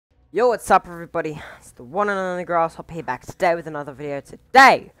Yo, what's up everybody? It's the one and only Grasshopper here back today with another video.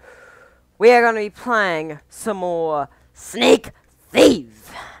 Today, we are going to be playing some more Sneak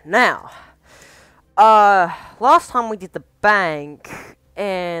Thief. Now, last time we did the bank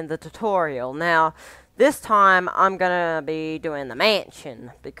and the tutorial. Now, this time I'm going to be doing the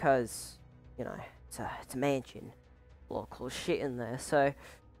mansion because, you know, it's a mansion. A lot of cool shit in there. So,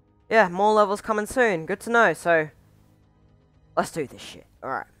 yeah, more levels coming soon. Good to know. So, let's do this shit.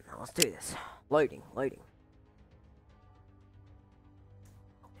 Alright. Let's do this. Loading. Okay.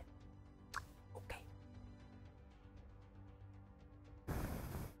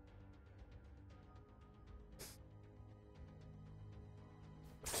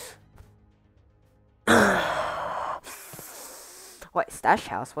 Wait, Stash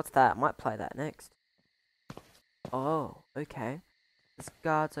House? What's that? I might play that next. Oh, okay. There's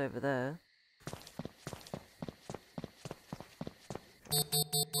guards over there.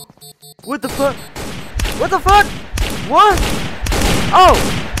 What the fuck? What the fuck? What? Oh!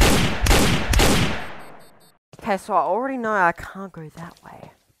 Okay, so I already know I can't go that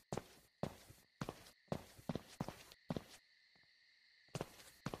way.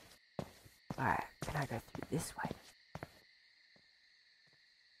 Alright, can I go through this way?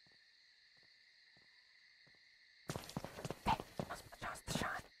 Okay, that's my chance to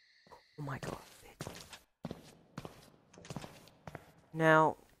shine. Oh my god.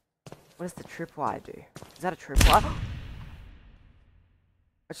 Now, what does the tripwire do? Is that a tripwire? I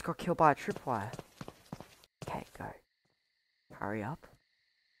just got killed by a tripwire. Okay, go. Hurry up.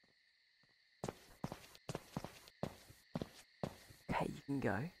 Okay, you can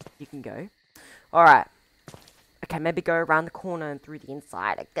go. You can go. Alright. Okay, maybe go around the corner and through the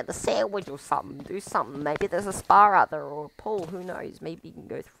inside and get the sandwich or something. Do something. Maybe there's a spa out there or a pool. Who knows? Maybe you can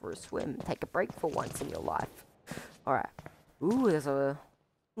go for a swim. Take a break for once in your life. Alright. Ooh, there's a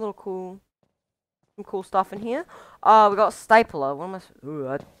little cool, some cool stuff in here. Oh, we got a stapler. What am I?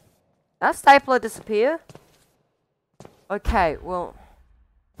 Ooh, that stapler disappear? Okay, well.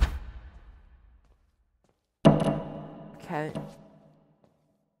 Okay.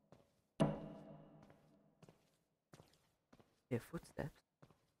 I hear footsteps.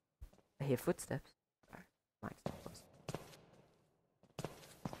 I hear footsteps. Mike's not close.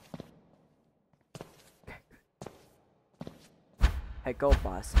 Okay, good. Hey, gold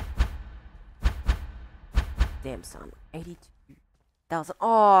bars. Damn, son. 82,000.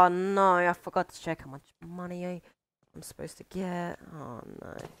 Oh, no. I forgot to check how much money I'm supposed to get. Oh,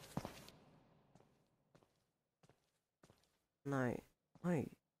 no. No. No.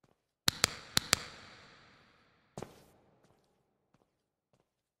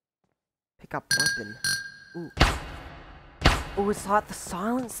 Pick up weapon. Ooh. Oh, it's like the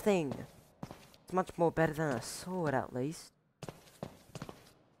silence thing. It's much more better than a sword, at least.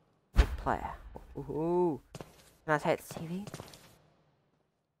 Big player. Ooh. Can I take the TV?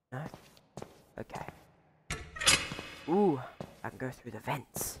 No? Okay. Ooh, I can go through the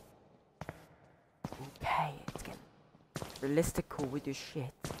vents. Okay, it's getting realistical with your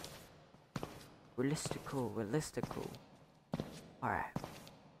shit. Realistical. Alright.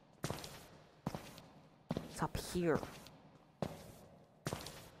 It's up here.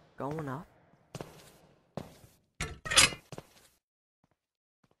 Going up.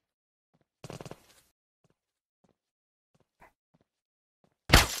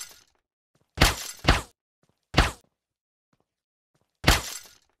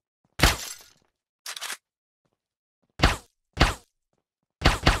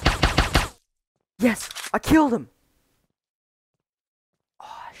 Yes! I killed him!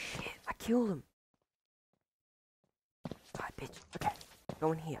 Oh shit, I killed him. God, bitch. Okay,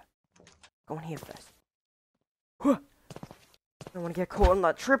 go in here. Go in here first. Huh. I don't want to get caught on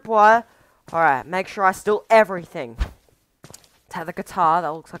that tripwire. Alright, make sure I steal everything. Take the guitar,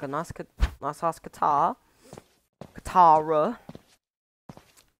 that looks like a nice ass guitar. Guitar.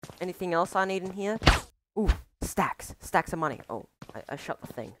 Anything else I need in here? Ooh, stacks of money. Oh, I shut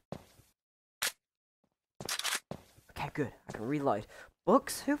the thing. Okay, good. I can reload.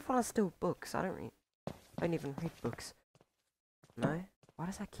 Books? Who wants to steal books? I don't even read books. No? Why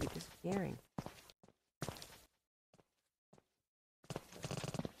does that keep disappearing?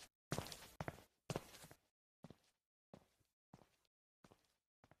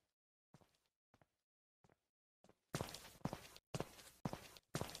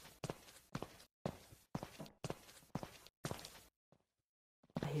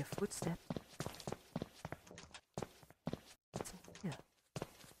 I hear footsteps.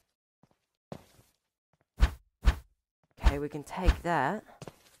 Okay, we can take that.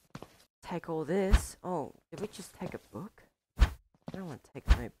 Take all this. Oh, did we just take a book? I don't want to take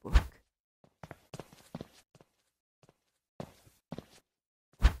my book.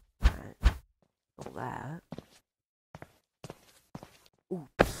 Alright. All that. Ooh,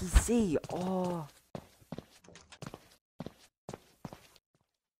 PC. Oh.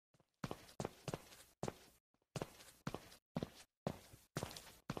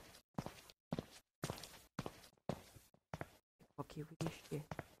 Okay with this shit.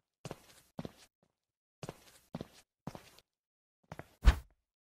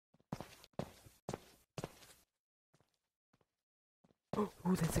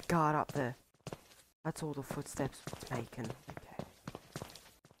 Oh, there's a guard up there. That's all the footsteps it's making. Okay.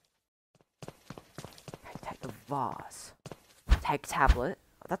 Okay, take the vase. Take tablet.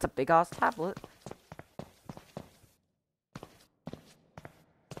 Oh, that's a big ass tablet.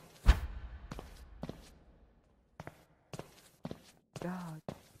 God.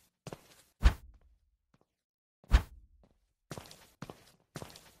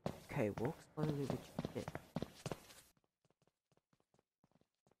 Okay, walk slowly with your shit.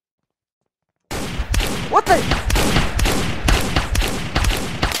 What the?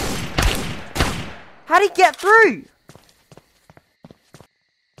 How'd he get through?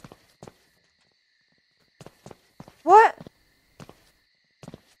 What?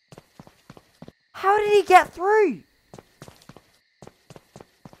 How did he get through?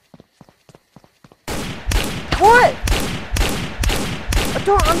 What? I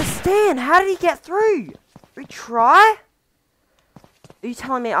don't understand. How did he get through? Retry? Are you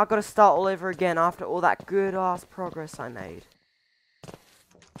telling me I gotta start all over again after all that good ass progress I made?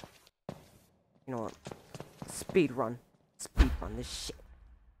 You know what? Speed run. Speed run this shit.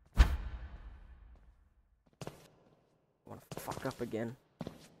 I wanna fuck up again.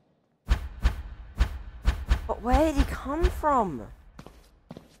 But where did he come from?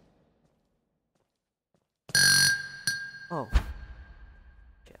 Oh.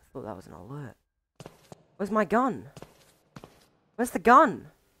 Shit, I thought that was an alert. Where's my gun? Where's the gun?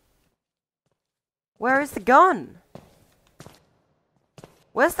 Where is the gun?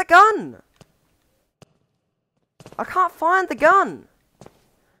 Where's the gun? I can't find the gun.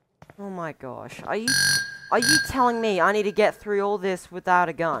 Oh my gosh. Are you telling me I need to get through all this without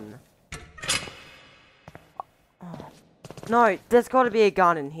a gun? Oh. No, there's got to be a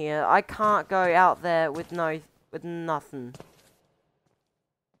gun in here. I can't go out there with nothing.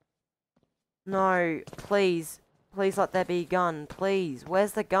 No, please. Please let there be a gun. Please.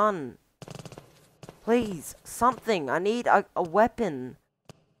 Where's the gun? Please. Something. I need a weapon.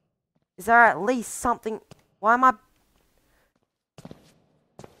 Is there at least something? Why am I...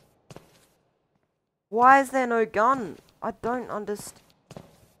 Why is there no gun? I don't understand.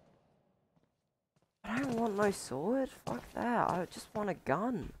 I don't want no sword. Fuck that. I just want a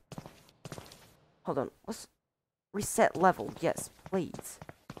gun. Hold on. Let's reset level. Yes, please.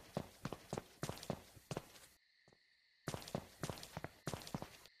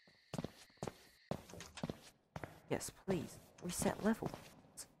 Yes, please. Reset level.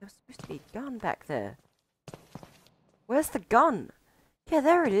 There's supposed to be a gun back there. Where's the gun? Yeah,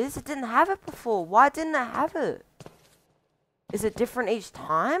 there it is. It didn't have it before. Why didn't it have it? Is it different each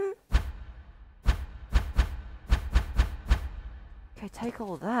time? Okay, take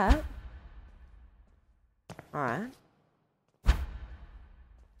all of that. Alright.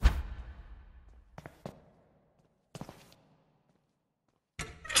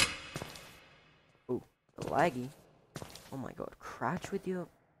 Ooh, the laggy. Oh my god, crouch with your...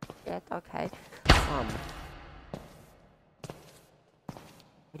 Yeah, okay. How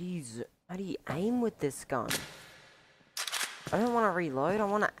do you aim with this gun? I don't want to reload, I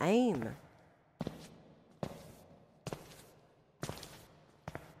want to aim.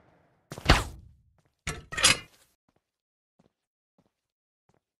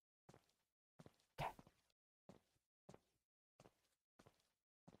 Okay.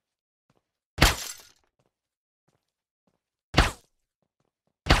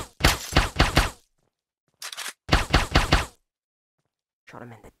 Shot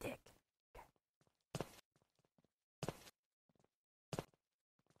him in the dick.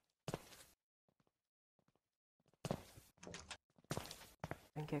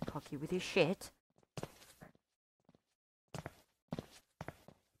 Don't get cocky with your shit.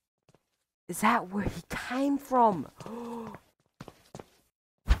 Is that where he came from?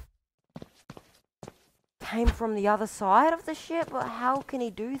 Came from the other side of the ship? But how can he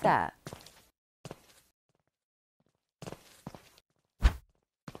do that?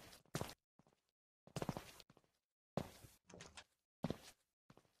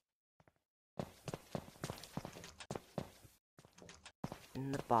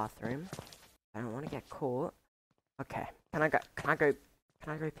 In the bathroom. I don't want to get caught. Okay. Can I go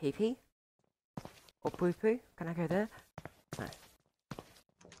pee pee? Or poo poo? Can I go there? No.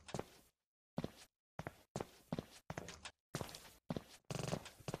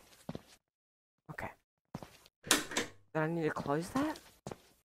 Okay. Do I need to close that?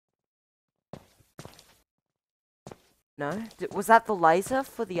 No? Was that the laser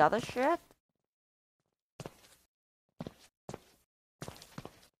for the other shit?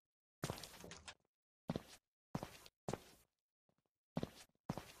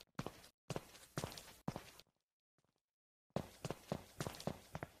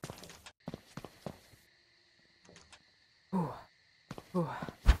 Ooh. Ooh.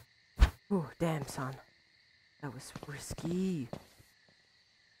 Ooh, damn, son. That was risky.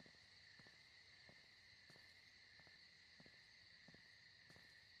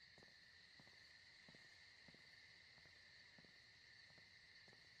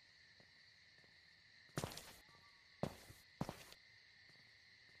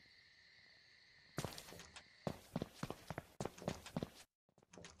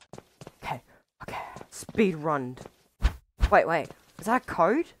 Okay, okay. Speed run. Wait. Is that a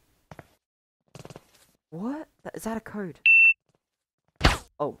code? What? Is that a code?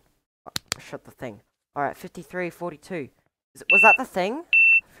 Oh. I shut the thing. Alright, 5342. Was that the thing?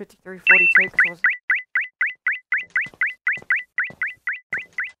 5342, because I was...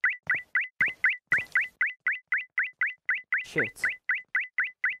 Shit.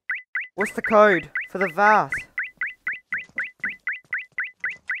 What's the code for the vase?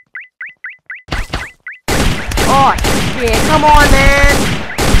 Oh, shit. Come on, man.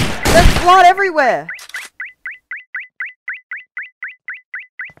 There's blood everywhere.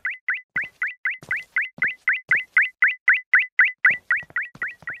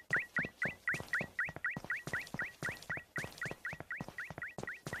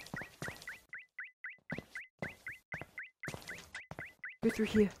 Go through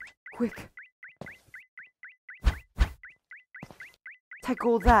here. Quick. Take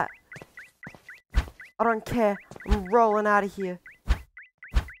all that. I don't care. I'm rolling out of here.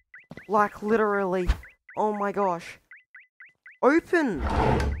 Like, literally. Oh my gosh. Open!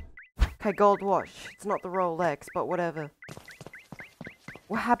 Okay, gold watch. It's not the Rolex, but whatever.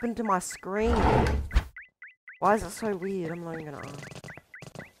 What happened to my screen? Why is it so weird? I'm not even gonna ask.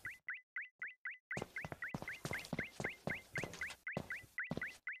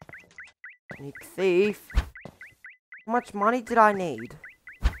 Sneak thief. How much money did I need?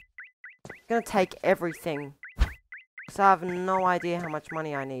 I'm gonna take everything. Because I have no idea how much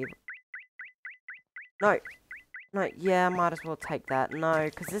money I need. No. No, yeah, I might as well take that. No,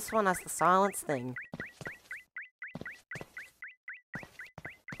 because this one has the silence thing.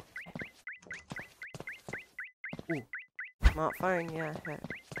 Ooh. Smartphone, yeah. Okay.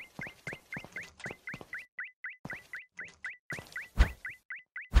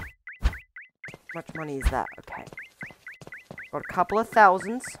 How much money is that? Okay. Got a couple of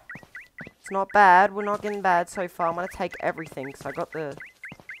thousands. It's not bad. We're not getting bad so far. I'm gonna take everything, because I got the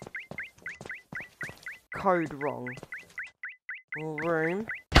code wrong. Little room.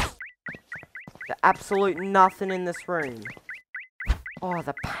 There's absolute nothing in this room. Oh,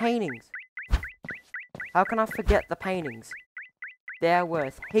 the paintings. How can I forget the paintings? They're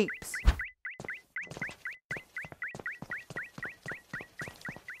worth heaps.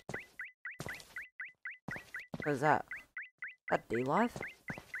 What is that? That D-Live?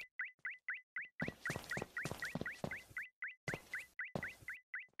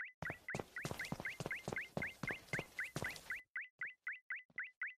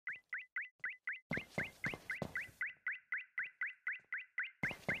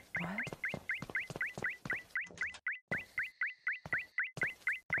 What?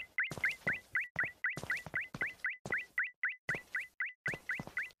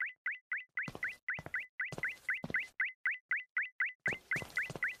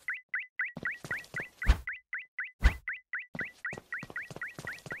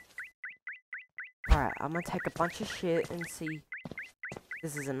 Alright, I'm gonna take a bunch of shit and see if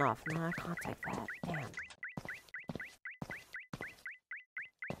this is enough. No, I can't take that. Damn.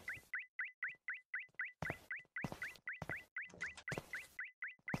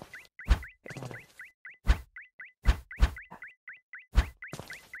 Get one.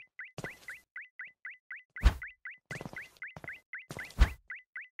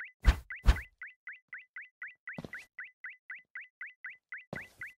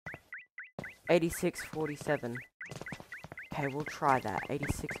 8647. Okay, we'll try that.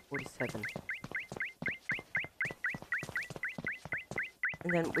 8647.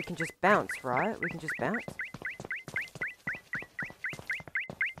 And then we can just bounce, right? We can just bounce.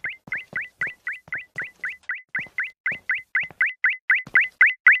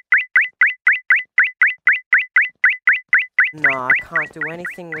 No, I can't do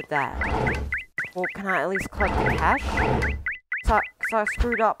anything with that. Well, can I at least collect the cash? Cause I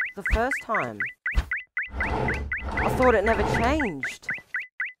screwed up the first time. I thought it never changed.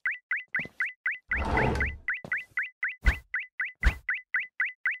 I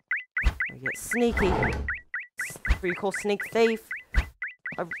get sneaky. What you call sneak thief.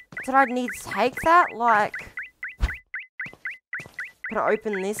 Did I need to take that? Like, can I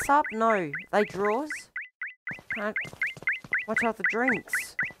open this up? No. They drawers? Can I watch out the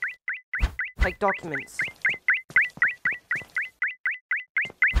drinks? Take documents.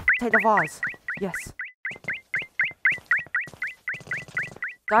 Take the vase. Yes.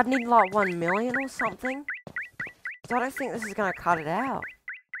 Do I need like 1 million or something? So I don't think this is gonna cut it out.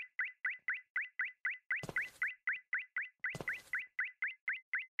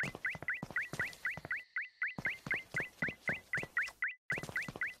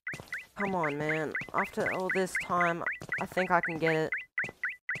 Come on, man. After all this time, I think I can get it.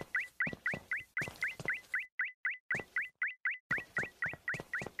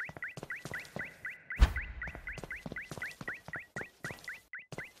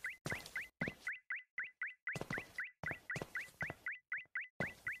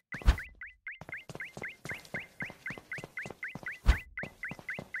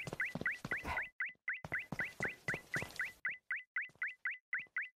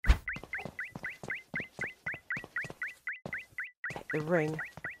 The ring.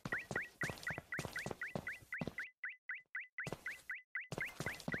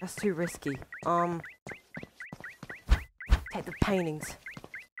 That's too risky. Take the paintings.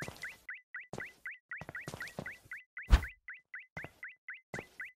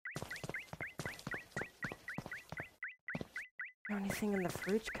 Anything in the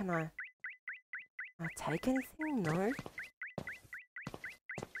fridge? Can I take anything? No.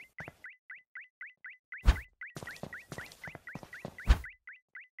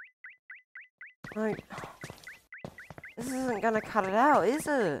 No. This isn't gonna cut it out, is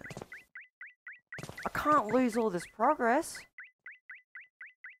it? I can't lose all this progress.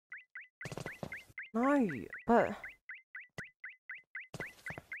 No, but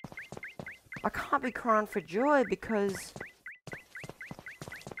I can't be crying for joy because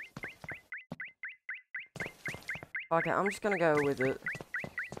okay, I'm just gonna go with it.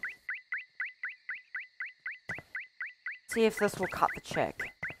 See if this will cut the check.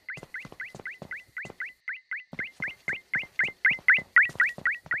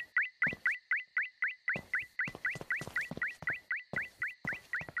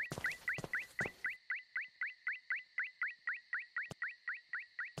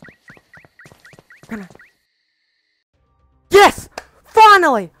 Yes!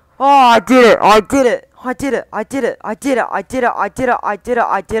 Finally! Oh, I did it! I did it! I did it! I did it! I did it! I did it! I did it! I did it!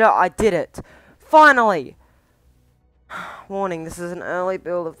 I did it! I did it! Finally! Warning, this is an early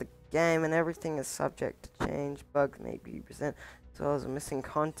build of the game and everything is subject to change. Bugs may be present as well as missing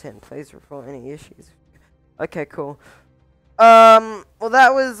content. Please report any issues. Okay, cool. Well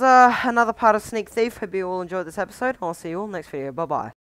that was another part of Sneak Thief. Hope you all enjoyed this episode. I'll see you all next video. Bye bye.